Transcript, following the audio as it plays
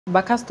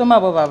bakasitoma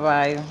bo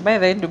babaayo by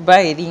the way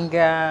Dubai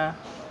eringa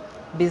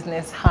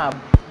business hub.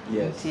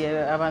 Nti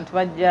abantu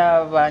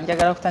bajja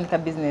banjagala kutandika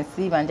business,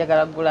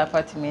 banjagala kugula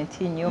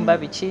apartment, nyumba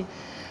biki.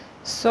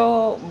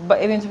 So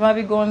ebintu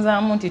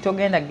babigonzaamu nti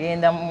togenda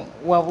genda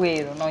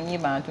wabweru noonyi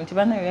bantu nti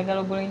banayo oyagala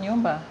ogula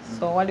ennyumba.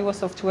 So waliwo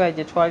software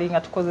gye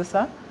twalinga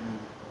tukozesa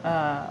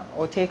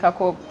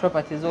oteekako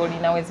properties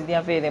olina we ziri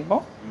available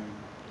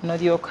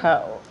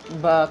n'olyoka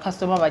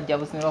bakasitoma bajja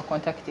buzinirwa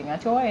contacting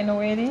ati owa eno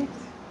weeri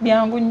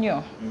byangu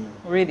nnyo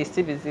really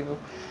si bizibu.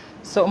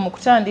 So mu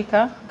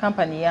kutandika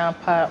kampani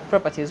yampa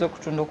properties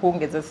okutunda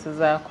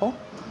okuwongezesezaako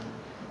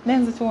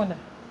nenzitunda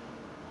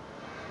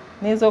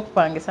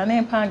n'ez'okupangisa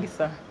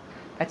n'empangisa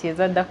kati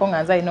ezaddako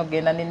nga nze alina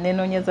okugenda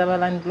nenoonyeza ba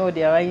landlord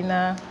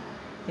abalina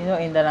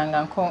endala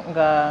nga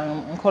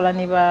nkola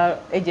ne ba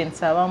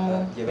agents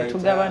abamu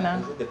netugabana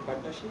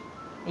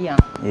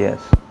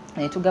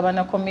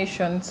netugabana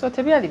commission so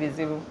tebyali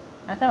bizibu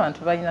ate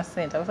abantu balina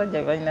ssente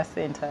abasajja balina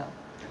ssente awo.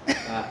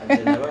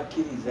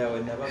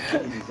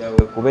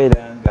 Nabakkirizawe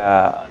kubeera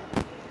nga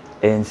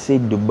ensi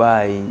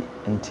Dubai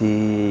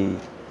nti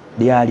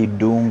lyali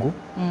ddungu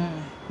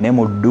ne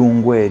mu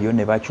ddungu eryo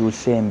ne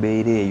bakyusa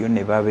embeera eyo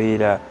ne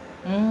babeera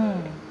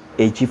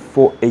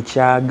ekifo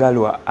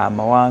ekyagalwa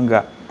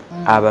amawanga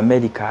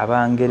Abamerika,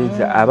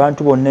 Abangereza,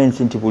 abantu bonna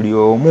ensi nti buli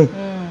omu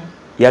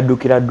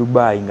yaddukira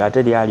Dubai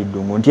ng'ate lyali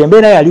ddungu nti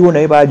embeera yaliwo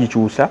naye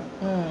baagikyusa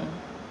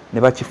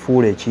ne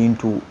bakifuula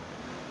ekintu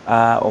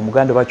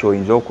Omuganda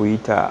bakyoyinza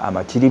okuyita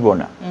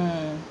amatiribona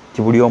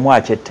nti buli omu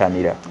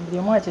akyettanira. Buli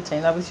omu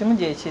akyettanira buli kimu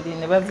gyekiri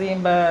ne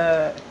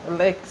bazimba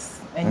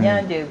lakes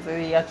ennyanja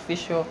eziri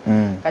artificial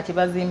kati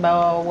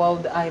bazimba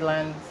world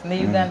islands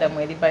ne Uganda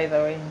mweri by the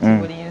way nti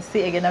buli nsi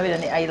egenda beera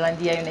ne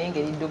island yayo naye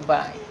ngeri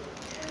Dubai.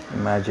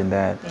 Imagine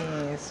that.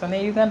 So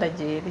ne Uganda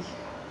gyeri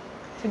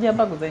tujja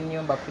baguza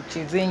ennyumba ku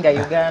kizinga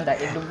Uganda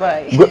e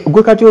Dubai.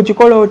 Gwe kati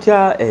okikola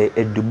otya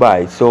e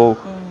Dubai so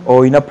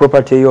oyina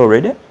property eyo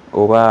already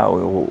oba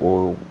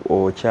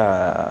ocha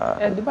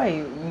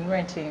Dubai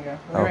renting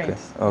rent.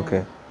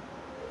 Okay.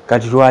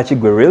 Kati lwaki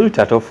gwe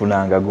realtor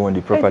tofunanga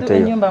gundi property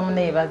eyo? Ennyumba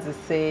mune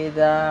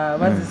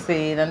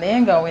baziseera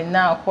naye nga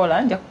wenna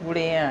akola nja kugula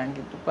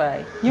yange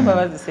Dubai. Nyumba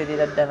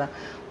baziseerera ddala.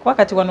 Kuba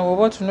kati wano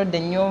woba otunudde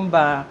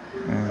ennyumba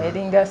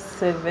eringa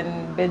 7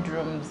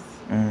 bedrooms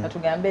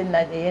katugambe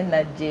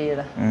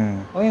ey'enajjeera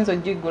oyinza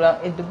ogigula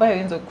e Dubai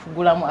oyinza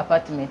okugulamu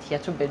apartment ya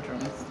 2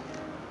 bedrooms.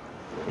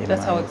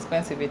 That's how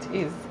expensive it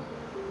is.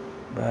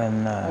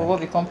 Oba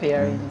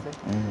obicomparing.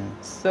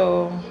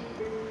 So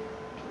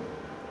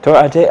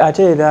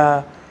ate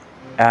era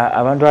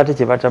abantu ate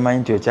kye batamanyi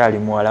nti okyali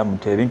muwala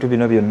muto ebintu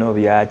bino byonna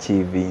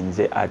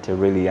obyachievinze at a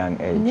really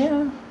young age.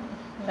 Yeah.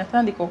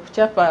 Natandika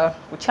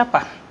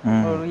kuchapa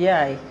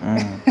oluyaayi.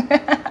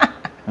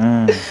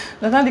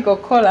 Natandika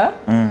okukola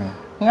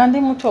nga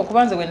ndi muto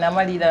okubanza bwe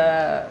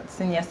namalira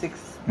senior 6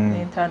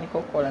 nentandika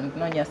okukola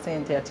noonya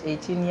ssente at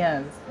 18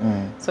 years.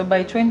 So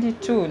by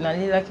 22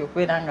 nali lucky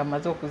okubeera nga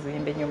maze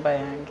okuzimba ennyumba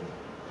yange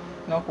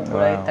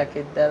n'okugula ettaka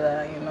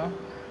eddala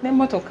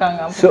n'emmotoka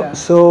nga mpuga.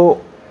 So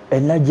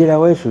enajjera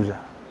weesuza?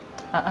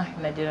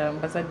 Enajjera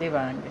bazadde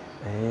bange.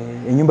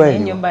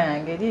 Ennyumba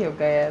yange eriyo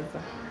Gayaza.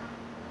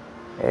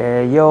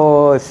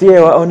 Yo si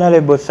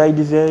honorable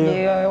side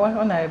zeyo? Yo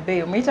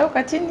honorable muyitawo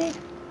katini.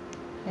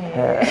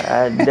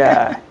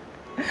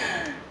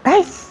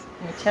 Nice.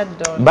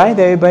 By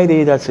the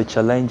way, that's a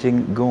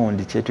challenging goal.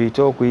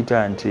 Kyetuyita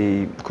okuyita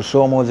nti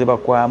kusoomoozebwa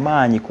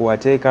kw'amaanyi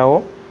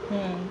kuwateekawo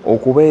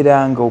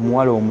okubeera nga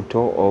omuwala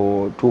omuto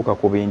otuuka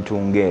ku bintu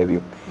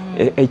ng'ebyo.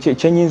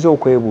 Kyenyinza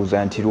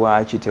okwebuuza nti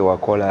lwaki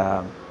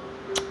tewakola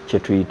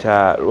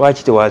kyetuyita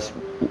lwaki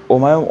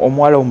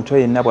omuwala omuto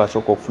yenna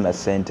bw'asooka okufuna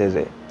ssente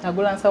ze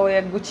agula nsawo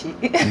ya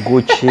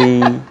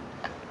Gucci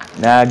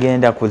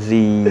n'agenda ku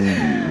zi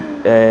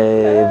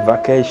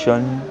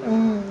vacation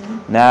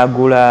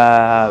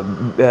n'agula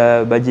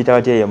bagiyita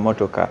batya eyo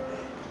emmotoka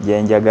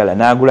gye njagala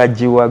n'agula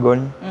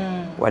G-Wagon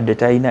wadde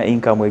talina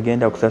income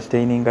egenda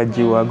kusustaininga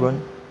G-Wagon.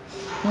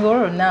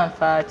 Ng'olwo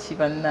nanfa ki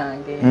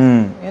bannange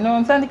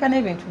nsandika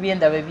n'ebintu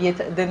byendaba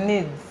the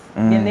needs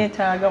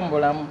byeneetaaga mu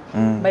bulamu.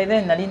 By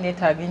then nali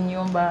neetaaga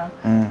ennyumba,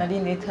 nali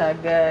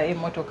neetaaga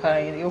emmotoka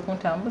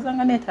ey'okuntambuza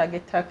nga neetaaga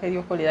ettaka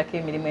ery'okukolerako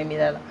emirimu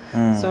emirala.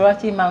 So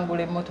lwaki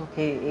mangula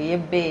emmotoka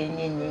ey'ebbeeyi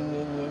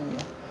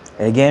nnyo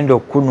egenda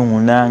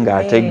okunuuna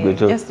ng'ate ggwe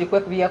just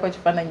kwekubiyako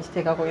ekifaananyi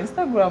kiteekako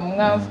Instagram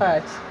nga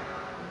nfa ki.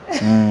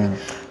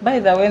 By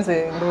the way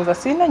nze ndowooza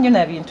sirina nnyo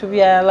na bintu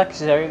bya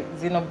luxury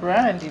zino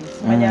brand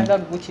simanyanga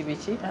Gucci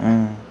biki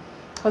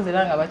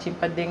kozera nga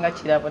bakimpadde nga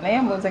kirabo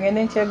naye mbuuza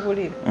ngende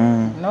nkyegulire.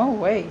 No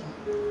way.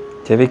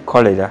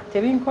 Tebikkolera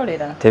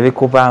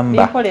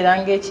tebikubamba binkolera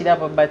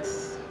ng'ekirabo but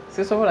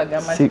sisobola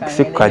gamba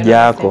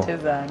sikajaako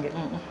ssente zange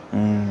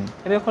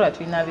ebikola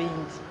tulina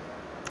bingi.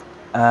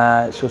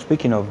 So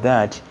speaking of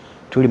that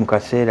tuli mu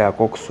kaseera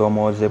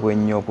ak'okusoomoozebwa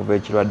ennyo okuva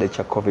ekirwadde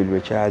kya COVID lwe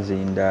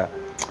kyazinda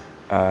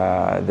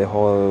the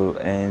whole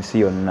ensi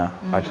yonna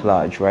at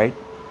large, right?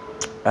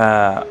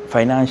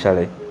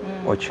 Financially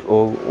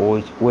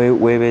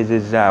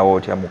weebezezaawo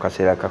otya mu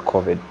kaseera ka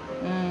COVID?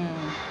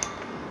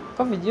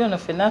 covid yono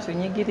ffenna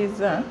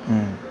tunyigiriza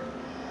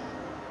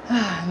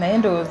naye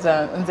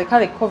ndowooza nze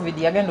kale covid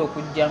yagenda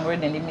okujja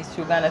ngolwedde ndi Miss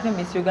Uganda ate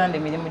Miss Uganda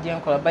emirimu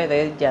gyenkola by the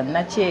way gya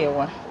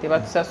nakyewa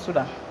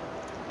tebatusasula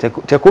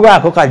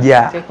tekubaako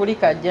kajja tekuli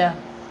kajja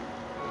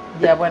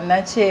gya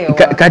bwannakyewa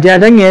kati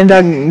ate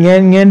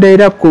ngenda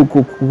era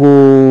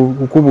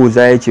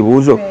kukubuuzayo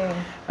ekibuuzo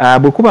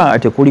bwe kuba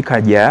tekuli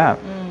kajja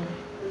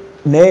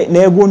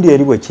n'egundi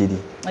eri bwe kiri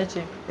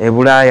e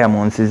Bulaaya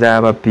mu nsi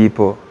z'aba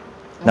people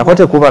nako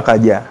tekuba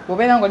kajja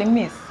obeera ng'oli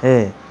miss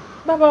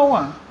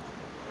babawa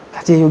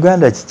kati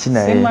Uganda kiki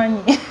naye simanyi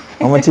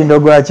omutindo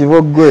gwa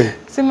kiboggwe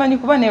simanyi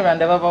kuba ne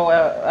Rwanda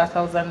babawa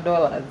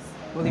 $1,000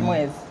 buli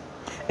mwezi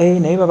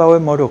naye babawa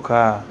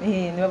emmotoka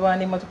ne babawa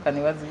n'emmotoka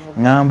ne bazivuga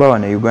ngamba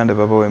wano Uganda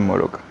babawa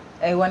emmotoka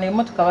wano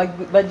emmotoka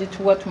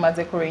bagituwa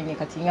tumaze kureni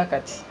kati nga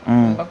kati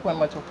bakuwa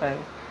emmotoka yo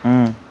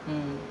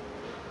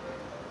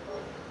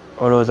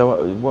olowooza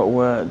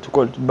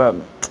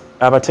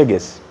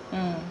abategesi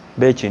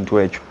b'ekintu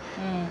ekyo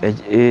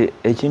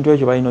ekintu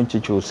ekyo balina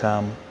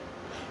okikyusaamu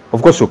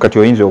of course kati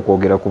oyinza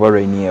okwogera kuba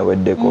Rainy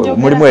eweddeko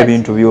mulimu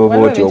ebintu by'oba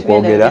otya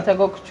okwogera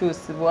byetaaga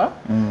okukyusibwa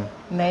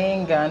naye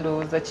nga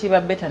ndowooza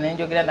kiba beta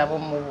nenjogera nabo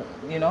mu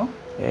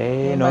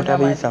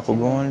n'otabiisa ku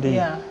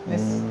gundi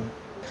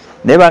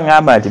naye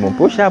baŋŋamba nti mu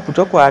push up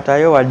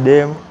tokwatayo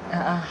waddeemu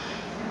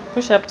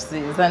push ups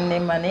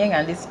zannema naye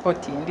nga ndi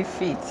sporty ndi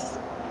fit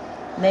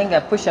naye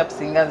nga push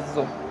ups nga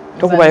zo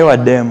tokubayo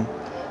waddeemu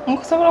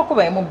nkusobola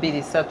okubayo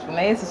 2-3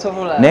 naye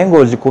sisobola naye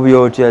ng'ozikubya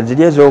otya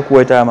ziri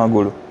ez'okuweta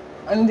amagulu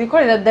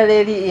ndikolera ddala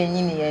eri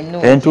yennyini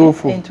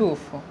entuufu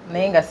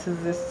naye nga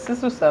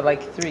sisusa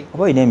like 3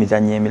 oba olina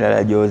emizannyo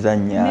emirala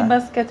gy'ozannya ndi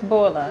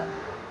basketballer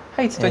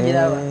height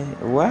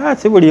togiraba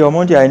si buli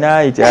omuntu alina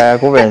height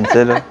akuba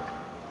ensero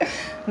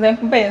nze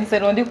nkuba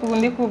ensero ndi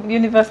ku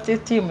university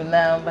team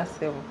namba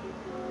 7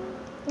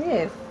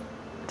 yes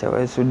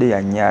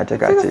teweesudiya nnyo ate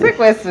kati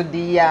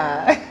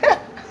sikwesuddiya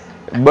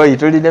boy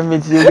tulina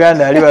Miss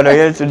Uganda ali wano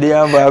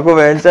yeesudiya mbu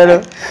akuba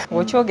ensero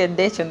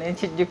okyogedde ekyo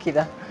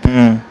nekijjukira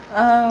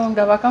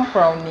nga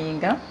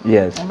bakancrowninga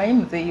omanyi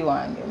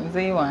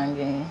muzeeyi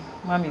wange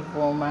mwami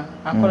Vuma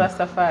akola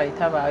safari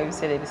tabaawo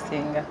ebiseera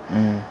ebisinga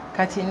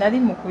kati nali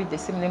mukubidde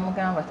essimu ne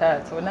mugamba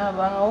taata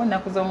onaabaawo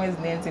nnaku z'omwezi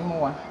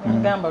nenzimuwa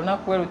nemugamba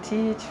lunaku bwe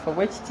luti kifo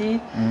bwe kiti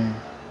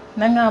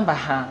nangamba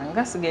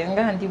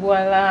nga ndi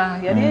bwala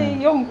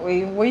yali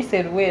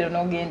weyise Luweero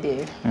n'ogenda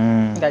eyo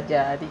nga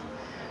gyali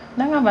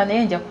nangamba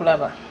naye nja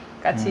kulaba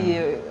kati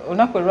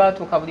olunaku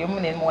lwatuuka buli omu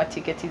nemuwa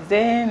tiketi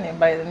ze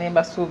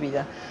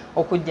nembasuubira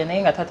okujja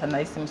naye nga taata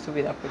nali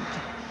simusuubira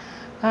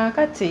kujja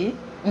kati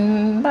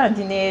mba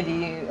ndi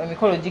neeri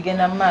emikolo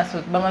gigenda mu maaso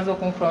bamaze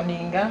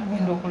okuncrowninga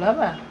ngenda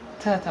okulaba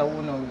taata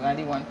wuuno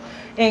ali wano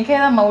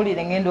enkeera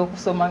amawulire ngenda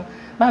okusoma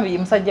bambi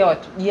musajja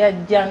wattu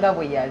yajjanga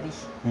bwe yali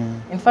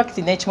infact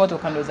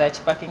n'ekimotoka ndooza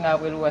akipakinga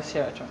abweru wa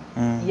Sheraton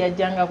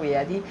yajjanga bwe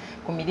yali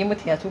ku mirimu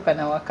teyatuuka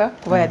nawaka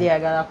kuba yali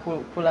ayagala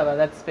kulaba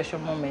that special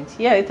moment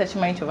ye yali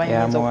takimanyi nti oba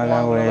nyinza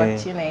okuwangula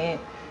baki naye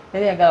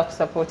yali ayagala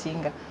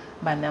kusupportinga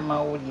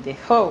bannamawulire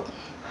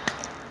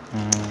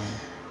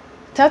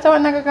taata wa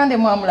Nagagande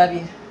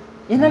mwamulabye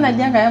yenna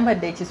najja nga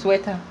ayambadde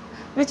ekisweta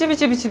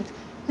biki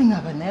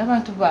nengamba naye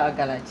abantu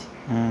baagala ki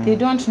they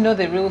don't know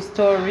the real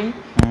story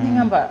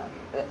nengamba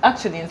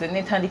actually nze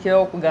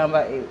netandikirawo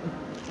okugamba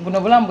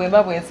buno bulamu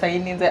bwemba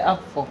bwensayininze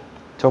up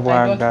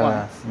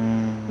tobwagala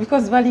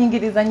because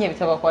balingiriza nnyo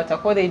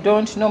ebitabakwatako they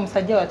don't know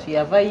musajja wattu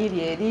yava iri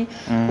eri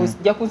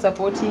kujja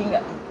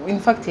kunsupportinga in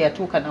fact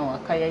yatuuka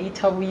nawaka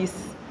yayita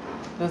bwisi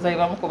ndooza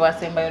bamu ku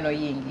baasembayo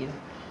noyingira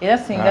era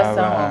singa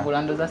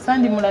saawangula ndooza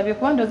sandimulabye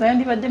kuba ndooza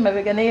yandibadde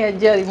mabega naye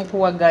yajja ali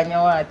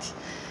mukuwaganya waati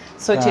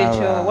so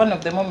kyekyo one of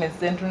the moments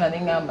zentuna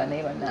nengamba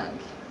naye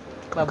bannange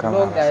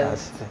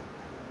babloggers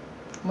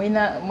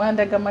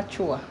mwandaga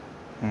machuwa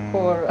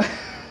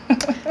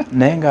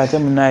naye ng'ate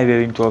munaye ebyo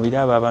ebintu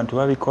obiraba abantu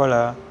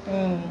babikola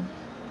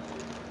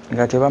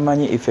nga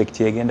tebamanyi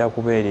effect egenda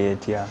kubeera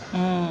etya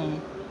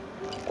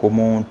ku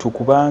muntu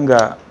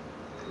kubanga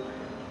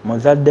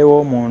muzadde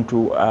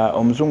w'omuntu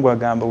omuzungu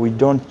agamba we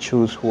don't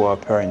choose who our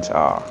parents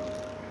are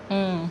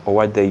or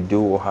what they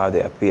do or how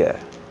they appear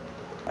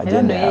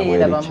agenda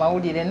yabweraba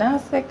mawulire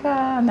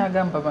n'aseka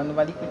n'agamba bano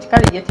bali ku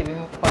kikale ye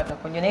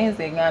tebimukwatako nyo naye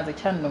nze nganze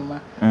kyannuma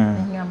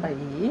nengamba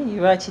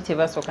lwaki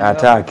tebasooka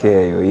ataaka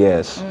eyo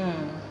yes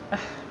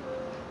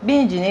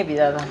bingi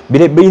n'ebirala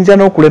biyinza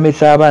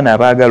n'okulemesa abaana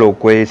abaagala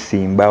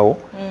okwesimbawo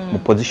mu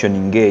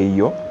positioning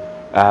eyo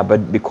but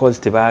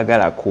because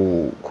tebaagala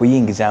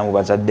kuyingiza mu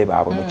bazadde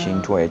baabwe mu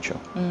kintu ekyo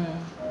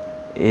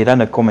era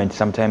ne comment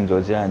sometimes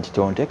ozira nti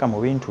tonteeka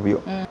mu bintu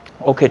byo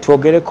okay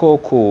twogereko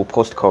ku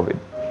post covid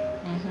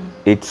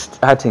it's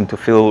starting to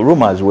feel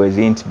rumors were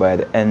zinti by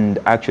the end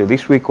actually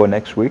this week or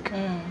next week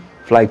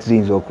flights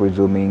ziyinza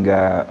okuresuming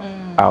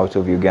out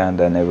of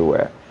Uganda and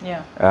everywhere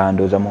and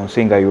those mu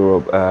nsi nga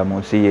Europe mu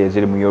nsi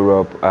eziri mu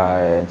Europe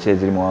ensi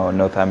eziri mu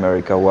North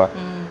America wa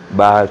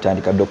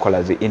batandika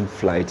dokola zi in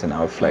flight and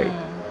out flight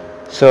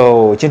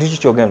so kintu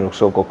kikyogenda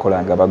okusooka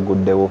okukola nga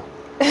baguddewo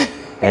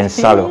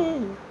ensalo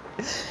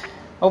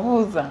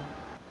obuuza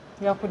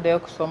yakuddeyo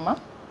kusoma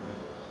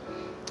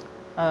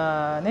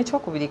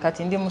N'ekyokubiri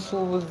kati ndi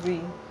musuubuzi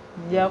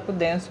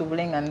njakuddayo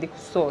nsuubule nga ndi ku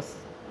source.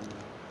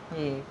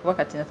 Kuba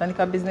kati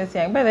natandika bizinesi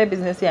yange mbeera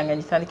bizinesi yange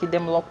ngitandikidde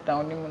mu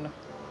lockdown muno.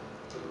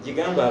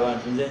 Gigamba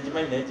abantu nze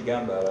nkimanyi naye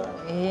gigamba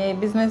abantu.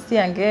 Bizinesi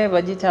yange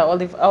bagiyita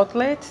Olive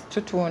Outlet,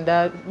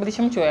 tutunda buli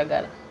kimu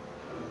kyoyagala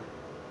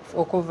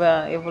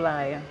okuva e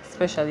Bulaaya,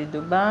 especially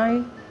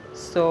Dubai.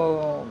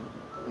 So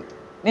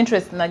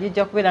interest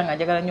najijja kubeera nga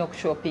njagala nnyo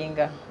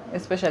okushoppinga,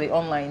 especially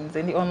online.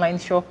 Nze ndi online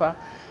shopper.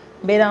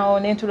 Mbeerawo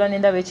nentula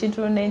nendaba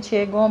ekintu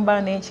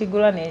nenkyegomba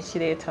nenkigula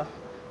nenkireeta.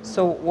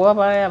 So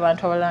wabayo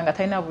abantu abalala nga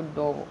talina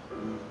budde obwo.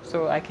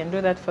 So I can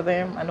do that for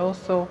them, and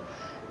also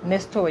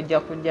Nesto ejja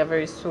kujja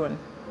very soon.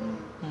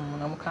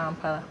 Mu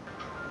Kampala.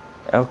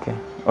 Okay.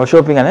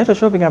 Shoppinga naye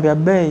shoppinga bya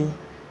bei.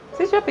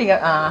 Si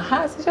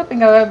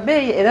shoppinga bya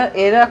bei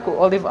era ku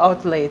Olive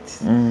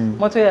Outlet.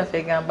 Moto yaffe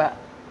egamba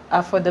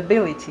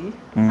affordability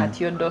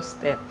at your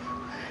doorstep.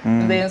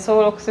 Nze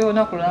nsobola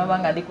okusobola okulaba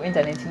nga ndi ku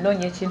internet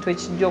nnoonya ekintu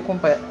ekijja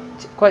okumpa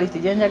quality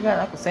gye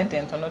njagala ku ssente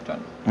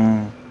entonotono.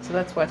 So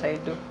that's what I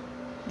do.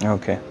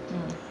 Okay.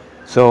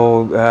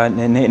 So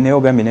ne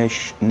ogambye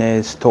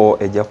ne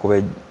store ejja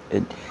kuba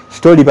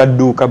store liba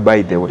dduuka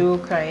by the way.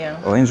 Dduuka,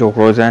 yeah. Oyinza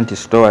okulowooza nti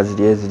store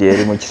ziri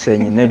eri mu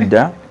kisenyi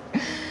nedda.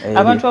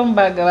 Abantu abamu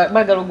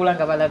baagala ogula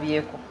nga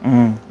balabyeko.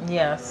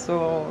 Yeah,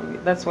 so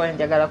that's why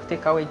njagala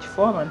kuteekawo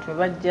ekifo abantu bwe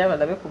bajja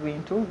balabe ku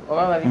bintu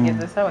oba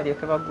babigezesa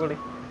balyoke bagule.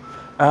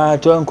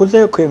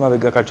 Nkuzeeko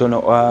emabega katono,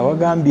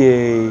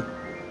 wagambye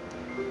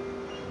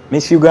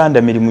Miss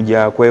Uganda mirimu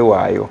gya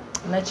kwewaayo.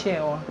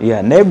 Nakyewa.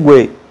 Yeah,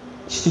 neggwe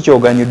kiki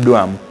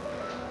ky'oganyuddwamu?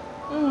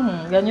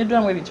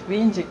 Ganyuddwamu ebintu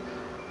bingi.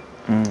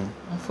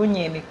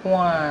 Nfunye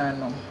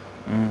emikwano.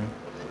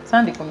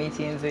 Sandi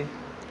kumitinze.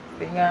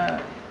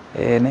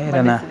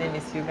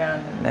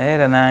 Naye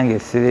era nange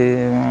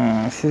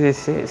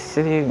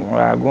siri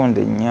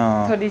mulagonde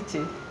nnyo.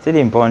 Toliki? Siri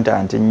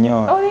important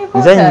nnyo.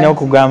 Nze nnina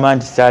okugamba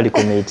nti saali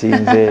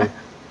kumitinze.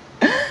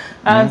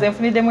 Nze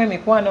nfuniddemu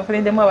emikwano,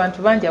 nfuniddemu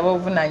abantu bangi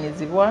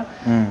ab'obuvunaanyizibwa.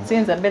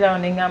 Siyinza mbeerawo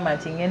ne ngamba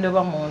nti ngenda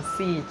oba mu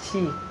nsi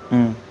ki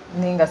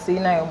nga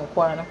sirinayo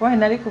mukwano. Kuba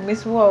nali ku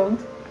Miss World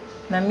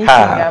na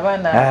meeting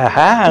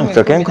abaana.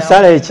 Nsooke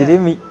nkusala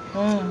ekirimi.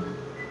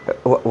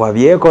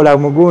 Wabyekola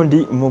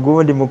mugundi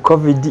mu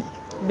COVID.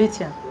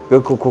 Bitya?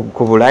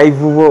 Ku bulive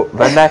bwo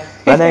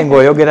banaye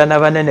ng'oyogera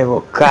n'abanene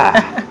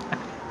bokka.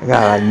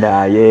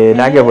 Naye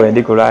nange bwe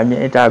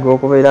ndikulanye etaaga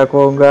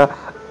okubeerako nga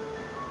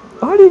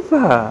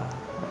Oliver.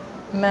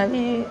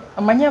 Nali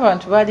amanyi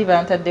abantu baali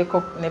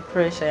bantaddeko ne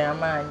pressure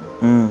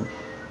y'amaanyi.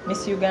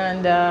 Miss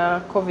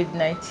Uganda,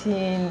 COVID-19,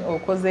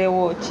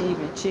 okozeewo ki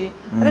biki.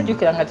 Ate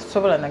jjukira nga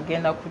tusobola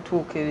nagenda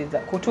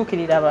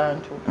kutuukirira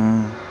abantu.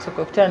 So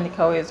kwe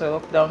kutandikawo ezo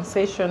lockdown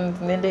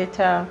sessions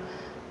nendeeta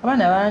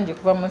abaana bangi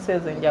kuva mu nsi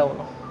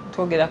ez'enjawulo.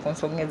 Twogera ku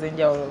nsonga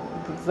ez'enjawulo.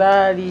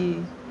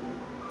 Zaali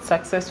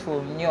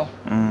successful nnyo.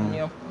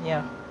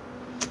 Yeah.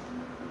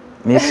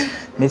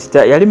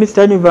 Yali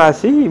Mr.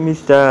 Universe,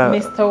 Mr.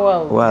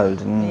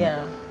 World. Yeah.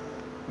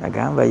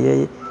 Nagamba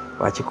ye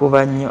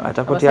wakikuba nnyo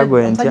atakutya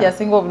gwe ntya. Omusajja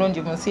asinga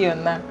obulungi mu nsi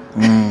yonna.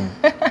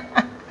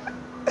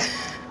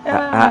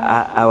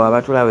 Awo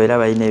abatulaba era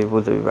balina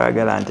ebibuuzo bye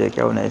baagala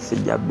nteekawo naye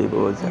sijja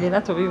bibuuza.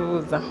 Era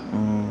tobibuuza.